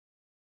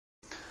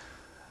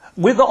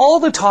With all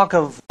the talk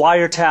of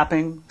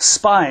wiretapping,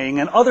 spying,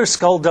 and other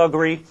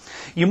skullduggery,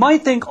 you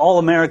might think all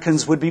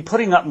Americans would be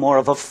putting up more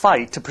of a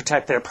fight to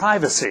protect their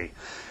privacy.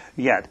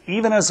 Yet,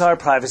 even as our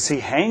privacy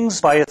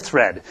hangs by a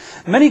thread,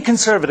 many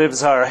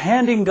conservatives are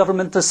handing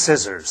government the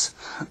scissors.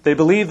 They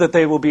believe that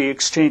they will be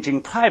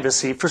exchanging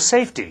privacy for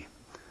safety.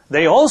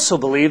 They also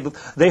believe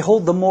they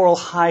hold the moral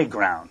high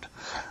ground.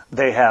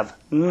 They have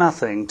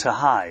nothing to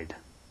hide.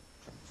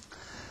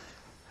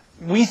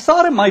 We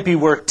thought it might be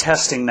worth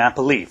testing that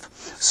belief,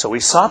 so we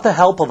sought the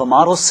help of a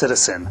model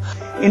citizen.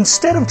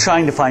 Instead of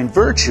trying to find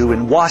virtue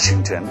in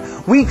Washington,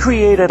 we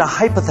created a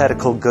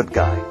hypothetical good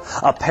guy,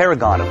 a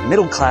paragon of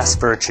middle-class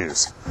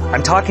virtues.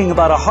 I'm talking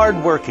about a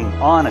hard-working,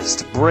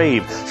 honest,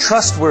 brave,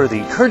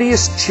 trustworthy,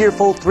 courteous,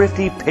 cheerful,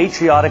 thrifty,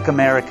 patriotic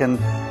American.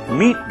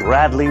 Meet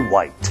Bradley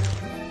White.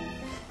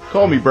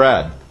 Call me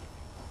Brad.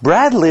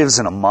 Brad lives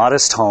in a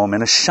modest home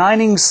in a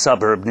shining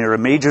suburb near a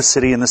major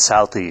city in the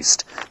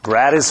southeast.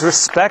 Brad is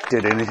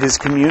respected in his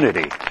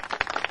community.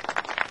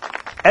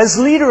 As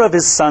leader of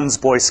his son's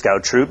Boy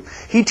Scout troop,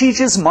 he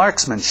teaches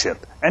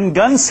marksmanship and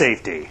gun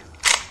safety.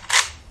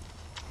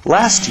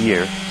 Last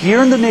year, he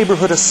earned the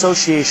Neighborhood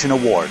Association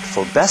Award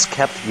for Best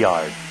Kept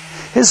Yard.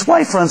 His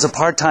wife runs a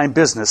part-time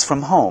business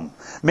from home,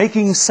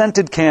 making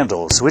scented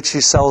candles, which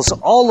she sells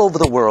all over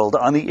the world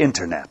on the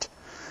internet.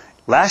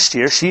 Last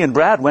year, she and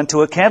Brad went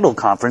to a candle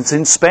conference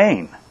in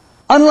Spain.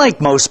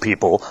 Unlike most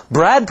people,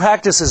 Brad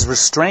practices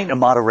restraint and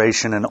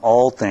moderation in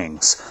all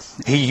things.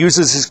 He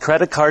uses his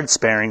credit card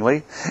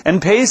sparingly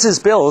and pays his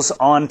bills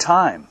on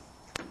time.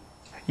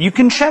 You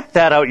can check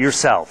that out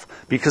yourself,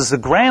 because the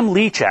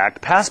Graham-Leach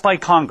Act passed by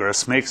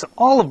Congress makes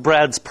all of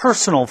Brad's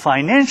personal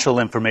financial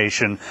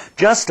information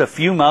just a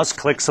few mouse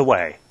clicks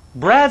away.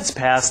 Brad's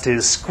past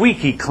is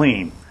squeaky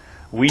clean.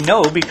 We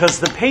know because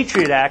the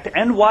Patriot Act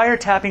and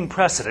wiretapping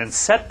precedents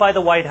set by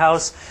the White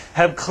House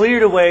have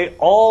cleared away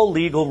all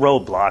legal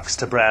roadblocks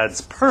to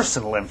Brad's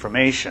personal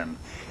information.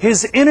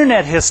 His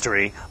internet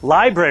history,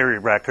 library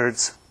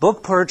records,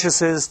 book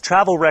purchases,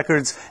 travel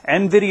records,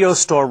 and video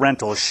store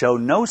rentals show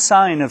no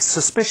sign of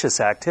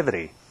suspicious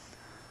activity.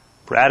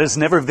 Brad has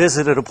never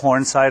visited a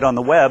porn site on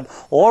the web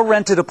or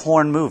rented a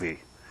porn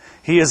movie.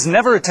 He has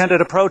never attended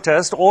a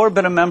protest or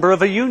been a member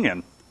of a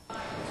union.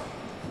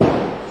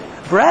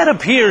 Brad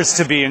appears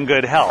to be in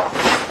good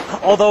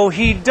health, although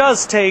he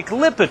does take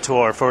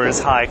Lipitor for his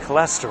high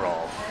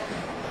cholesterol.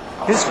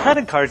 His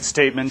credit card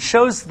statement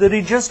shows that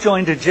he just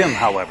joined a gym,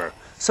 however,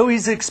 so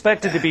he's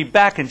expected to be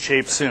back in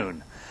shape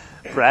soon.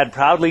 Brad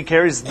proudly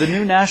carries the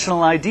new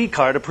national ID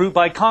card approved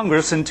by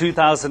Congress in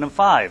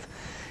 2005.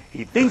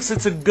 He thinks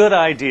it's a good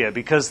idea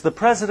because the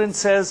president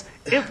says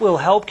it will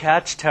help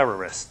catch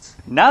terrorists.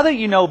 Now that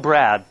you know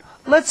Brad,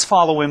 let's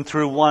follow him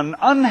through one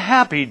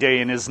unhappy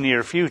day in his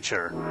near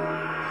future.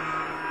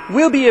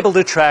 We'll be able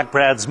to track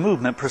Brad's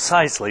movement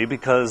precisely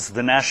because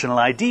the national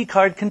ID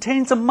card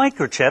contains a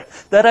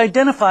microchip that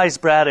identifies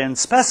Brad and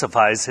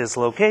specifies his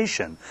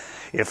location.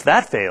 If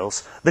that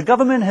fails, the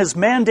government has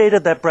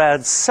mandated that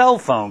Brad's cell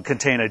phone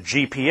contain a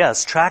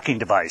GPS tracking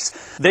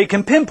device. They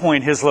can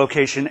pinpoint his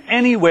location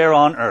anywhere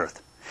on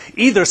Earth.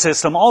 Either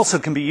system also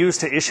can be used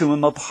to issue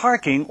him a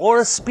parking or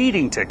a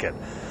speeding ticket.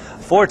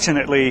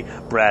 Fortunately,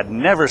 Brad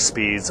never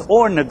speeds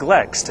or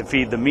neglects to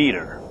feed the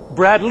meter.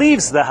 Brad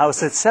leaves the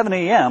house at 7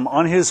 a.m.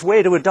 on his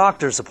way to a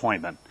doctor's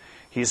appointment.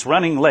 He's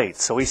running late,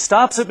 so he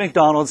stops at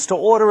McDonald's to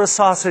order a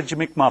sausage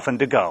McMuffin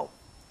to go.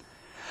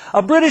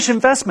 A British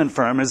investment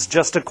firm has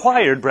just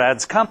acquired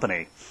Brad's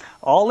company.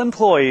 All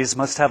employees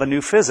must have a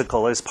new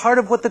physical as part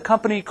of what the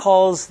company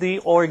calls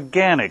the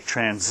organic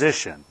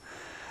transition.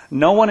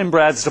 No one in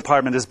Brad's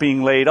department is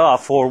being laid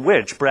off, for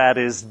which Brad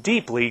is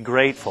deeply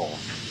grateful.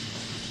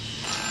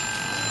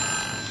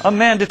 A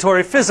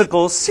mandatory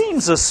physical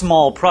seems a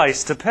small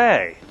price to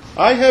pay.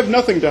 I have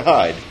nothing to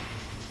hide.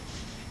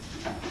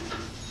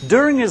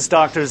 During his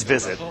doctor's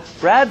visit,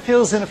 Brad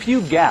fills in a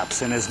few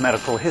gaps in his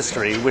medical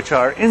history, which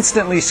are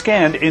instantly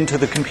scanned into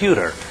the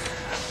computer.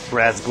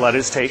 Brad's blood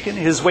is taken,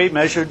 his weight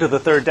measured to the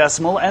third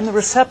decimal, and the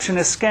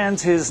receptionist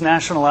scans his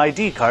national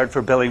ID card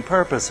for billing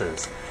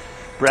purposes.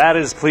 Brad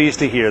is pleased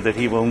to hear that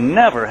he will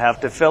never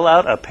have to fill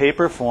out a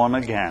paper form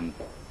again.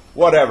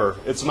 Whatever.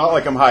 It's not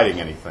like I'm hiding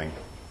anything.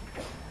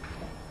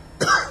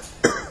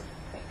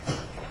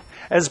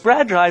 As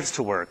Brad drives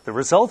to work, the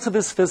results of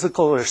his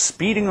physical are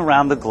speeding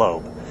around the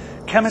globe.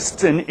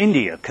 Chemists in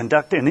India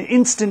conduct an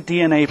instant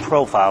DNA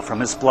profile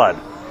from his blood.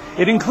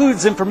 It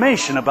includes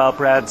information about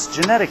Brad's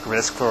genetic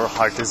risk for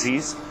heart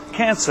disease,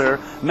 cancer,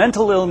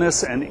 mental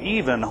illness, and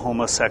even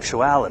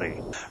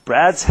homosexuality.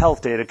 Brad's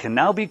health data can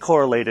now be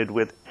correlated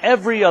with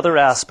every other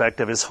aspect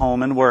of his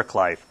home and work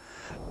life.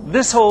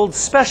 This holds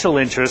special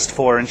interest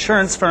for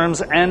insurance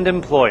firms and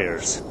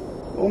employers.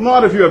 Well,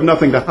 not if you have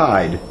nothing to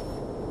hide.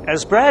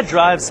 As Brad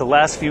drives the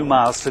last few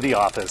miles to the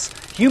office,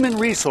 Human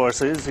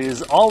Resources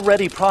is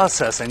already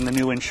processing the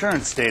new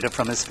insurance data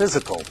from his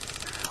physical.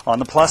 On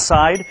the plus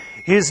side,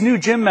 his new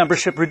gym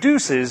membership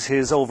reduces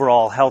his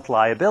overall health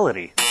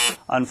liability.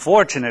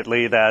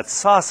 Unfortunately, that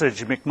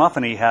sausage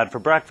McMuffin he had for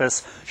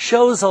breakfast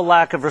shows a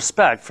lack of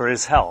respect for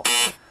his health.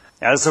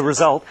 As a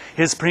result,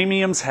 his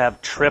premiums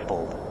have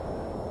tripled.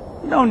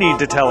 No need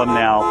to tell him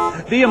now.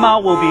 The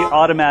amount will be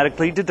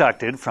automatically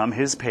deducted from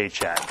his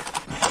paycheck.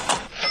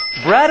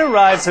 Brad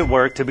arrives at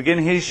work to begin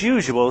his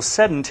usual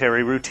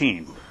sedentary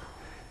routine.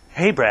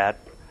 Hey, Brad,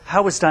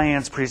 how was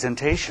Diane's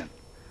presentation?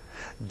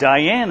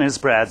 Diane is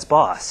Brad's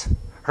boss.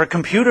 Her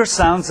computer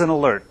sounds an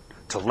alert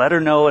to let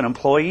her know an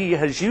employee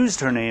has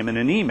used her name in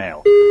an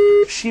email.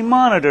 She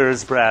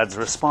monitors Brad's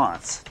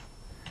response.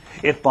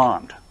 It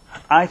bombed.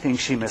 I think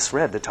she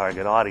misread the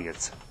target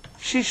audience.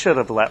 She should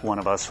have let one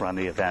of us run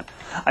the event.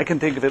 I can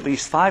think of at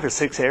least 5 or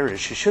 6 areas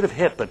she should have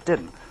hit but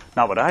didn't.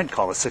 Not what I'd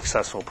call a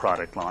successful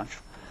product launch.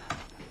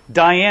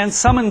 Diane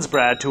summons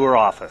Brad to her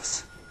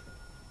office.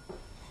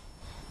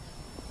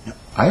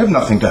 I have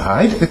nothing to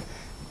hide.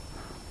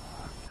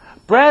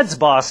 Brad's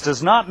boss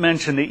does not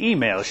mention the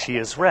email she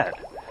has read.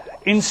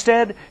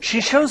 Instead, she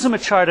shows him a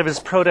chart of his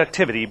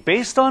productivity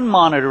based on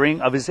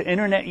monitoring of his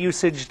internet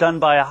usage done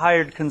by a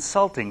hired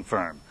consulting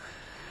firm.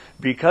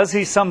 Because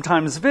he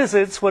sometimes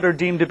visits what are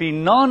deemed to be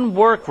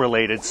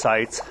non-work-related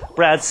sites,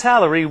 Brad's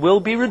salary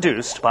will be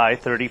reduced by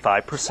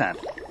 35%.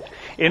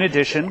 In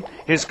addition,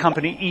 his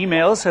company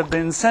emails have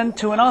been sent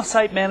to an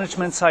off-site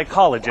management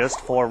psychologist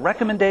for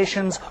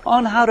recommendations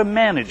on how to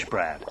manage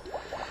Brad.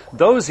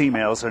 Those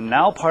emails are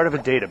now part of a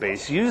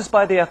database used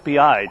by the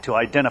FBI to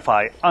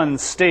identify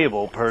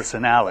unstable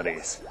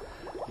personalities.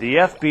 The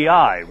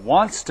FBI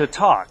wants to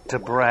talk to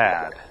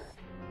Brad.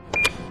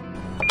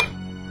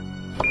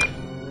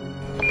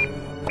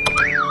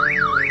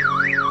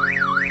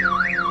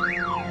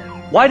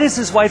 Why does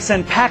his wife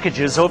send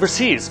packages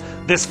overseas?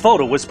 This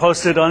photo was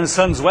posted on his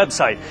son's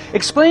website.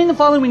 Explain the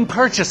following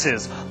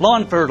purchases: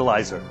 lawn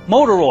fertilizer,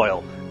 motor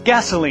oil,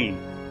 gasoline,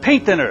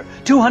 paint thinner,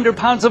 200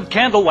 pounds of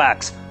candle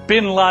wax,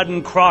 Bin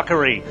Laden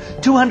crockery,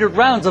 200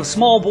 rounds of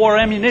small-bore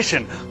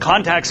ammunition,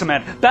 contact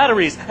cement,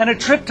 batteries, and a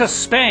trip to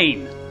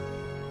Spain.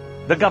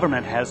 The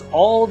government has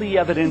all the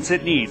evidence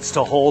it needs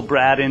to hold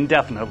Brad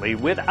indefinitely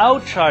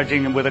without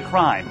charging him with a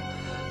crime,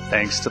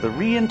 thanks to the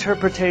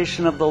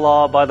reinterpretation of the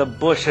law by the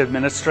Bush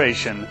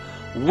administration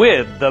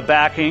with the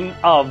backing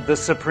of the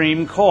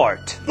Supreme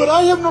Court. But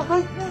I have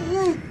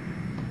no...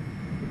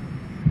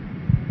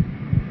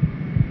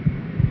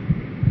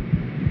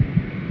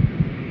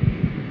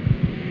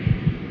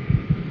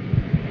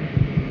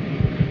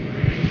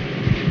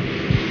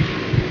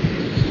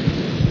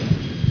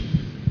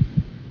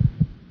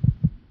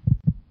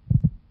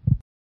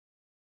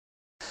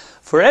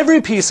 For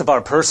every piece of our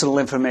personal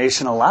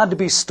information allowed to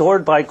be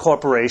stored by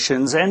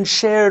corporations and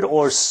shared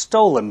or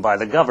stolen by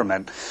the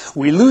government,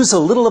 we lose a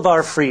little of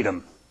our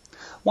freedom.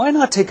 Why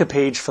not take a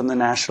page from the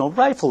National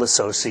Rifle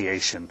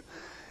Association?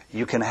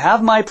 You can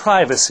have my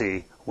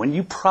privacy when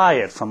you pry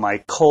it from my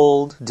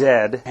cold,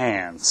 dead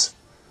hands.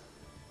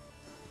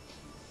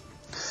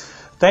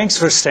 Thanks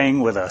for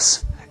staying with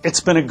us.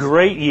 It's been a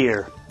great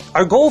year.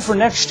 Our goal for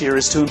next year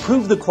is to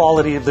improve the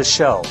quality of the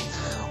show.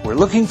 We're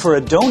looking for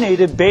a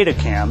donated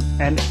Betacam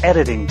and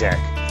editing deck.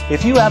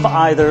 If you have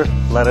either,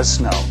 let us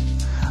know.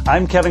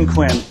 I'm Kevan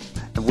Quinn,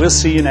 and we'll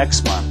see you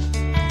next month.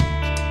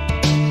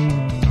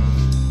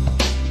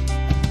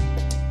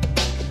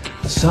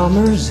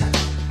 Summer's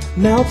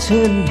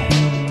melting,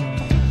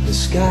 the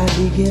sky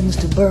begins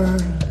to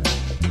burn.